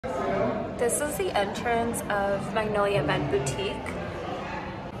This is the entrance of Magnolia Event Boutique.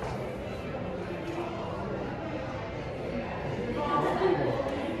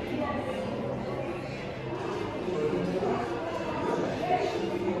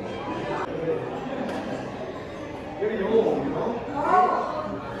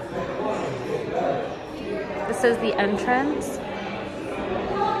 This is the entrance.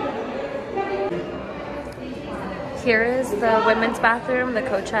 Here is the women's bathroom, the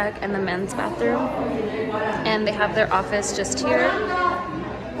co-check, and the men's bathroom. And they have their office just here.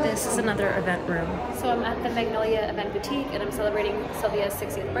 This is another event room. So I'm at the Magnolia Event Boutique and I'm celebrating Silvia's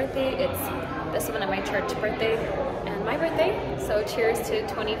 60th birthday. It's this one at my church birthday and my birthday. So cheers to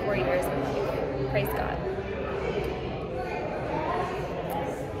 24 years of life. Praise God.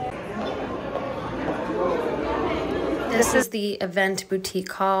 This is the event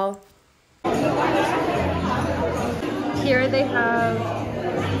boutique hall. Here they have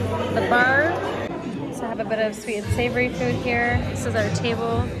the bar. So I have a bit of sweet and savory food here. This is our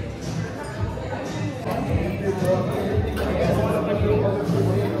table.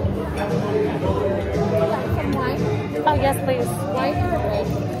 Some wine? Oh yes, please. White or red?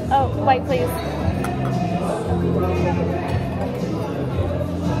 Oh, white please.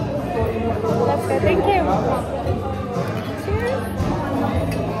 That's good, thank you. Cheers.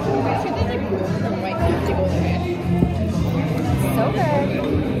 So good.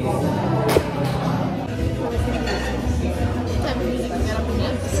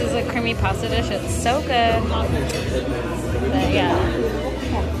 This is a creamy pasta dish. It's so good. But yeah.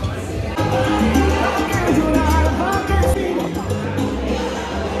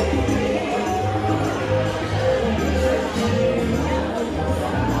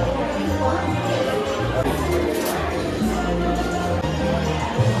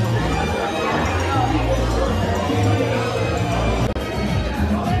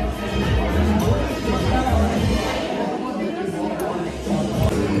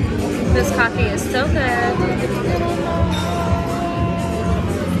 This coffee is so good.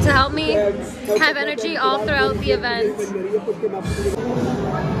 To help me have energy all throughout the event.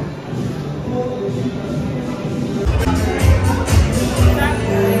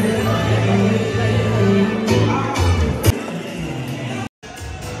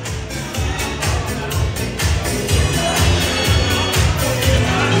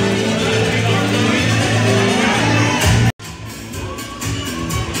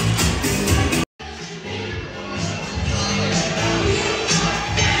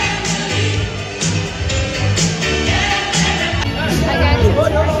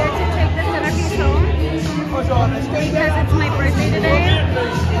 Because it's my birthday today.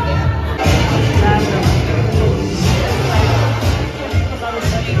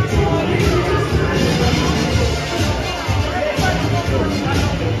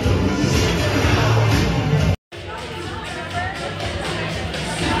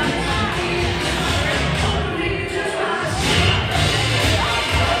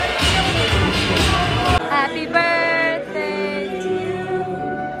 Happy birthday to you.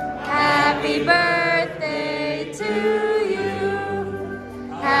 Happy birthday to you.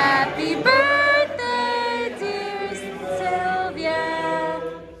 Happy birthday, dear Silvia.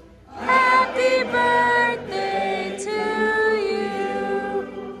 Happy birthday to you.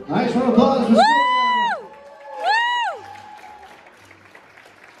 Nice round of applause for Silvia.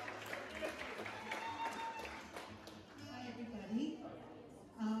 Hi everybody.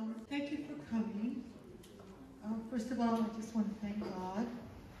 Thank you for coming. First of all, I just want to thank God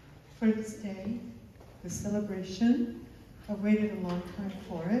for this day, this celebration. I've waited a long time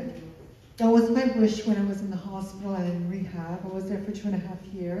for it. That was my wish when I was in the hospital and in rehab. I was there for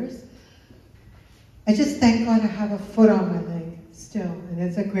 2.5 years. I just thank God I have a foot on my leg still, and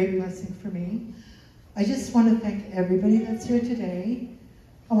it's a great blessing for me. I just want to thank everybody that's here today.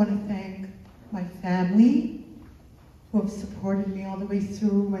 I want to thank my family who have supported me all the way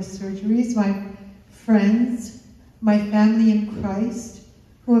through my surgeries, my friends, my family in Christ,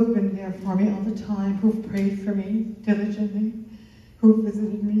 who have been there for me all the time, who've prayed for me diligently, who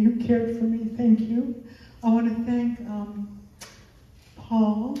visited me, who cared for me. Thank you. I want to thank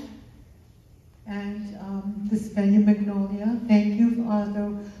Paul and this venue, Magnolia. Thank you for all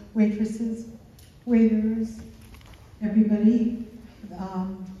the waitresses, waiters, everybody,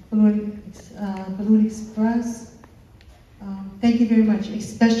 Balloon Express. Thank you very much.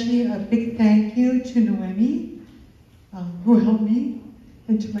 Especially a big thank you to Noemi, who helped me,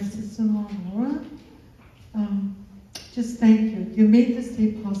 and to my sister-in-law, Laura. Just thank you. You made this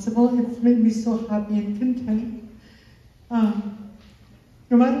day possible. It's made me so happy and content.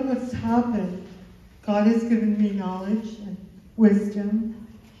 No matter what's happened, God has given me knowledge and wisdom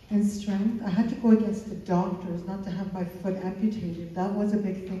and strength. I had to go against the doctors not to have my foot amputated. That was a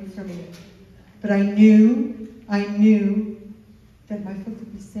big thing for me. But I knew that my foot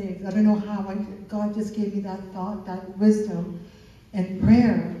could be saved. I don't know how. God just gave me that thought, that wisdom, and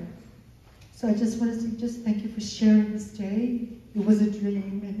prayer. So I just want to say, just thank you for sharing this day. It was a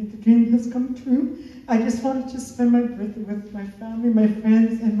dream, and the dream has come true. I just wanted to spend my birthday with my family, my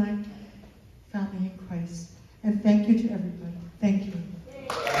friends, and my family in Christ. And thank you to everybody. Thank you.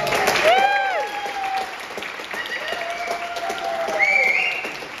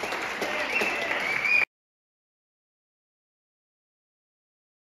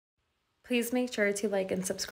 Please make sure to like and subscribe.